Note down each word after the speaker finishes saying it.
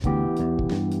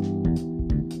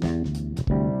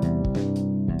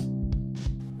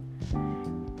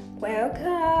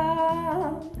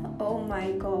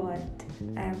my god,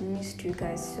 I've missed you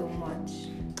guys so much,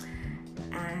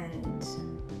 and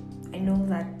I know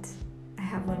that I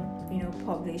haven't,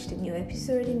 published a new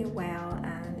episode in a while,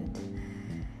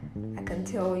 and I can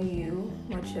tell you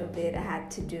much of it I had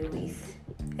to do with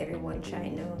everyone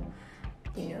trying to,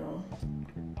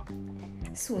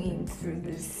 swim through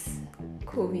this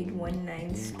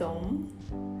COVID-19 storm,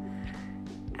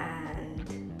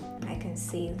 and I can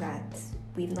say that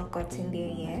we've not gotten there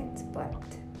yet, but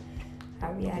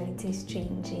our reality is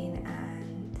changing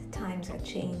and times are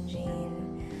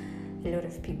changing. A lot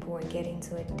of people are getting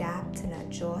to adapt and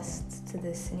adjust to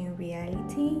this new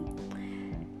reality,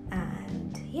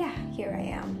 and yeah, here I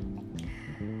am.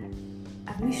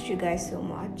 I've missed you guys so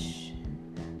much.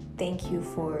 Thank you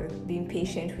for being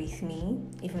patient with me,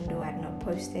 even though I've not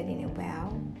posted in a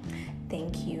while.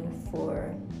 Thank you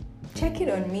for checking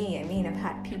on me. I mean, I've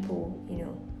had people,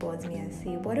 buzz me and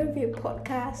say, "What of your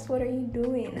podcast? What are you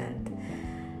doing?" And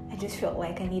I just felt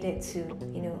like I needed to,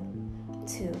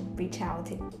 to reach out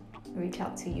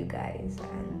to you guys.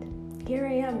 And here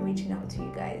I am reaching out to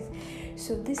you guys.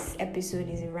 So this episode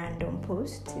is a random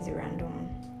post. It's a random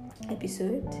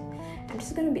episode. I'm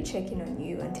just going to be checking on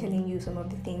you and telling you some of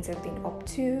the things I've been up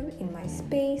to in my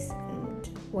space and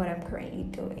what I'm currently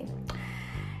doing.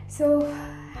 So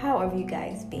how have you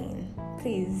guys been?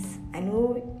 Please, I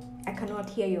know I cannot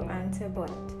hear your answer,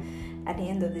 but at the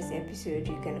end of this episode,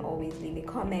 you can always leave a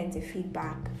comment, a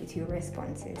feedback with your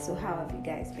responses. So how have you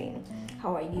guys been?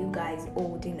 How are you guys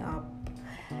holding up?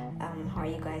 How are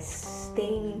you guys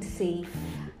staying safe?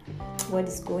 What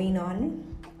is going on?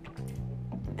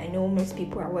 I know most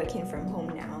people are working from home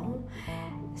now.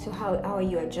 So how are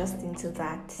you adjusting to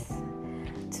that,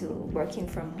 to working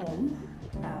from home?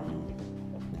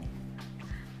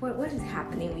 What is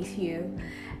happening with you?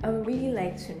 I would really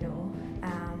like to know.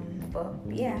 But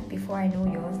yeah, before I know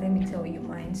yours, let me tell you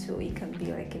mine so it can be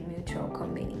like a mutual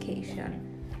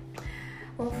communication.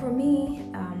 Well, for me,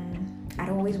 I'd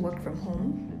always worked from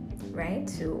home, right?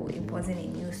 So it wasn't a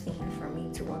new thing for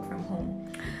me to work from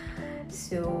home.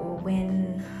 So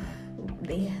when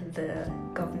the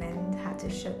government had to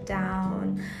shut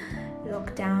down,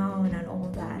 lockdown and all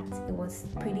that, it was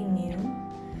pretty new.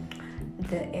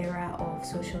 The era of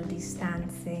social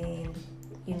distancing,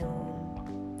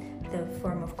 the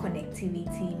form of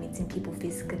connectivity, meeting people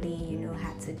physically,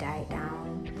 had to die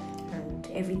down, and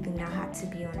everything now had to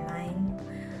be online.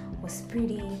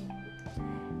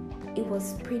 It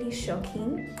was pretty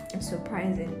shocking and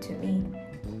surprising to me,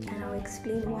 and I'll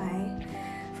explain why.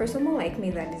 For someone like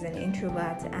me that is an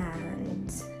introvert,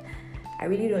 and I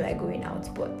really don't like going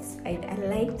out, but I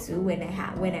like to when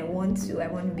I want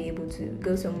to be able to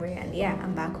go somewhere and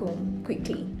I'm back home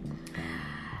quickly.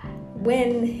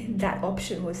 When that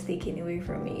option was taken away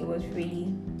from me, it was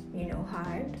really,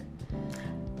 hard,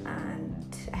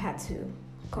 and I had to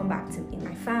come back to meet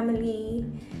my family.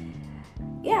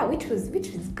 Yeah, which was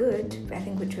good. I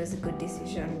think which was a good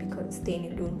decision, because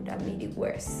staying alone would have made it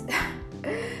worse.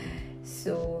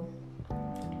 So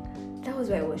that was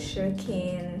why I was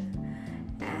shirking,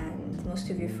 and most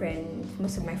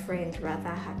of my friends rather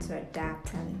had to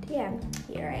adapt, and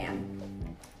here I am.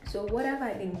 So what have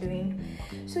I been doing?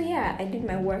 So I did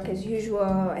my work as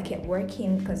usual. I kept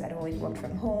working because I'd always worked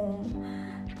from home,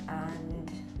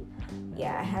 and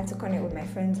I had to connect with my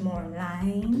friends more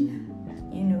online.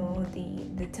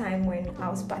 The time when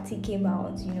house party came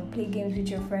out, play games with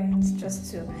your friends just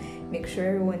to make sure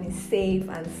everyone is safe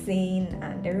and sane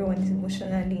and everyone is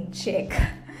emotionally in check,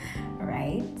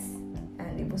 right?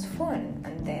 And it was fun.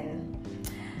 And then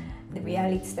the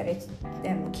reality started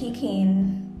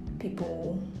kicking.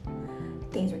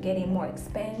 Things were getting more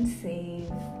expensive.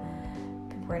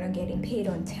 People were not getting paid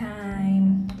on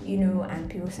time, and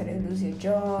people started to lose their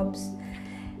jobs,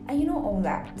 and all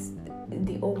that.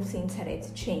 The old things started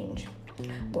to change.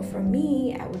 But for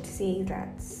me, I would say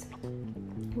that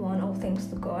all thanks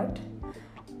to God,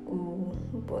 who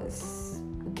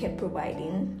kept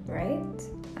providing, right?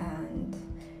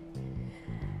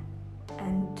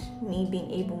 And me being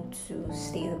able to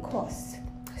stay the course.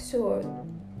 So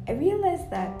I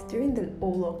realized that during the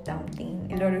whole lockdown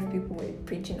thing, a lot of people were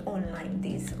preaching online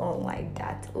this, online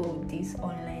that, this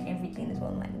online, everything is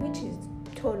online, which is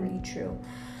totally true.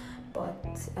 But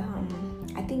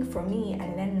I think for me,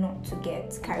 I learned not to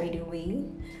get carried away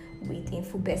with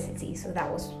infobesity. So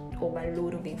that was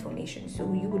overload of information. So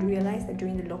you would realize that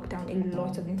during the lockdown, a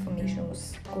lot of information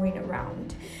was going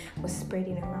around, was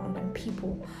spreading around, and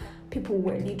people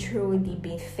were literally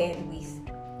being fed with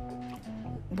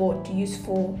both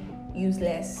useful,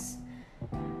 useless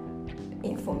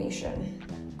information,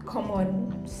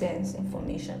 common sense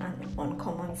information and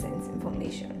uncommon sense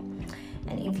information.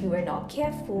 And if you were not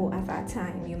careful at that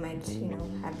time, you might,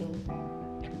 have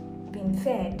been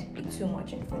fed with too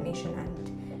much information,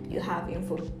 and you have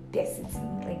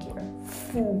infobesity, like you're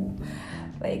full,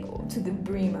 like to the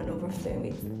brim and overflowing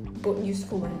with both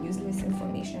useful and useless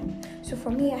information. So for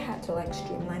me, I had to like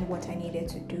streamline what I needed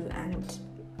to do, and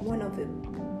one of the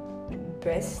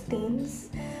best things,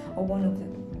 or one of the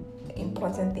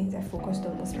important things I focused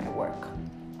on, was my work.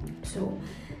 So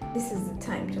this is the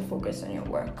time to focus on your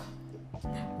work,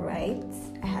 right?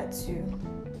 I had to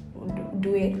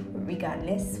do it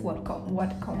regardless what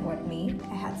may.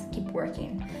 I had to keep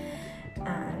working,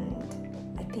 and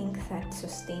I think that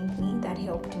sustained me, that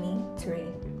helped me to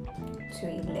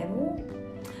a level.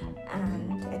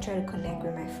 And I try to connect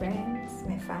with my friends,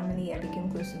 my family. I became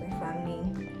close to my family.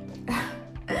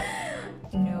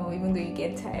 Even though you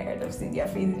get tired of seeing their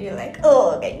faces, you're like,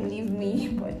 oh, can you leave me?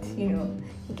 But you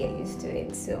get used to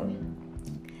it. So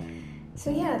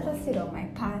yeah, that's it on my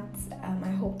part.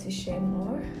 I hope to share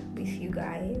more with you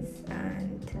guys,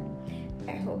 and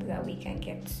I hope that we can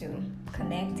get to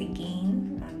connect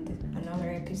again on another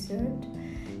episode.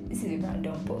 This is a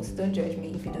random post. Don't judge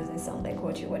me if it doesn't sound like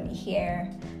what you want to hear.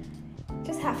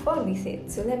 Just have fun with it.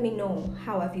 So let me know,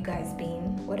 how have you guys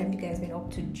been? What have you guys been up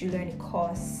to? Did you learn a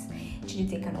course? Did you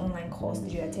take an online course?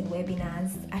 Did you attend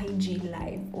webinars? IG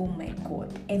live? Oh my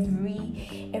god.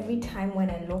 Every time when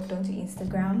I logged onto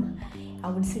Instagram, I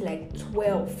would see like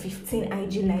 12, 15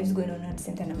 IG lives going on at the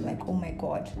same time. I'm like, oh my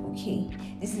god, okay,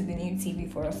 this is the new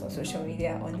TV for us on social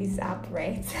media, on this app,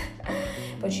 right?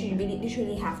 But you really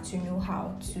literally have to know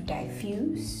how to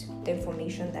diffuse the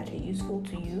information that are useful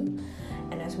to you,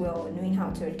 and as well knowing how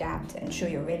to adapt and show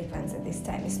your relevance at this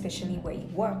time, especially where you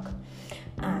work.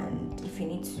 And if you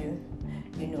need to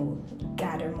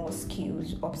gather more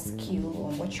skills, upskill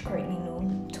on what you currently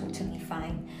know, totally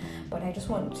fine. But I just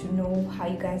want to know how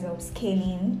you guys are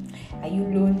upscaling. Are you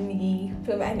lonely?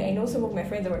 So I know some of my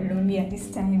friends were lonely at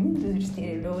this time. They just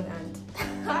stayed alone, and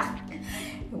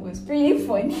it was pretty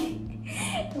funny.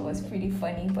 It was pretty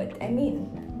funny, but I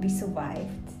mean, we survived.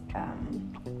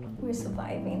 We're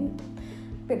surviving.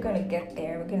 We're gonna get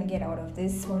there. We're gonna get out of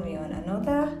this one way or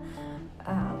another.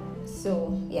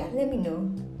 So yeah, let me know.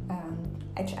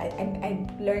 I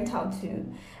learned how to.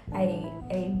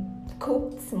 I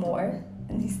cooked more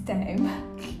this time.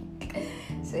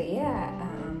 So yeah,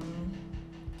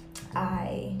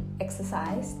 I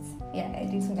exercised. Yeah, I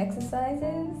did some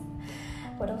exercises.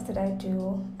 What else did I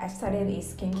do? I started a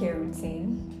skincare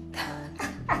routine.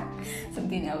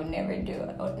 Something I would never do.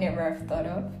 I would never have thought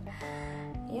of.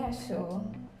 Yeah, so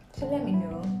let me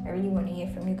know. I really want to hear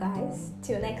from you guys.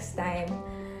 Till next time,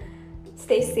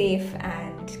 stay safe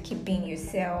and keep being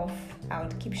yourself. I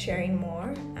would keep sharing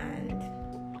more, and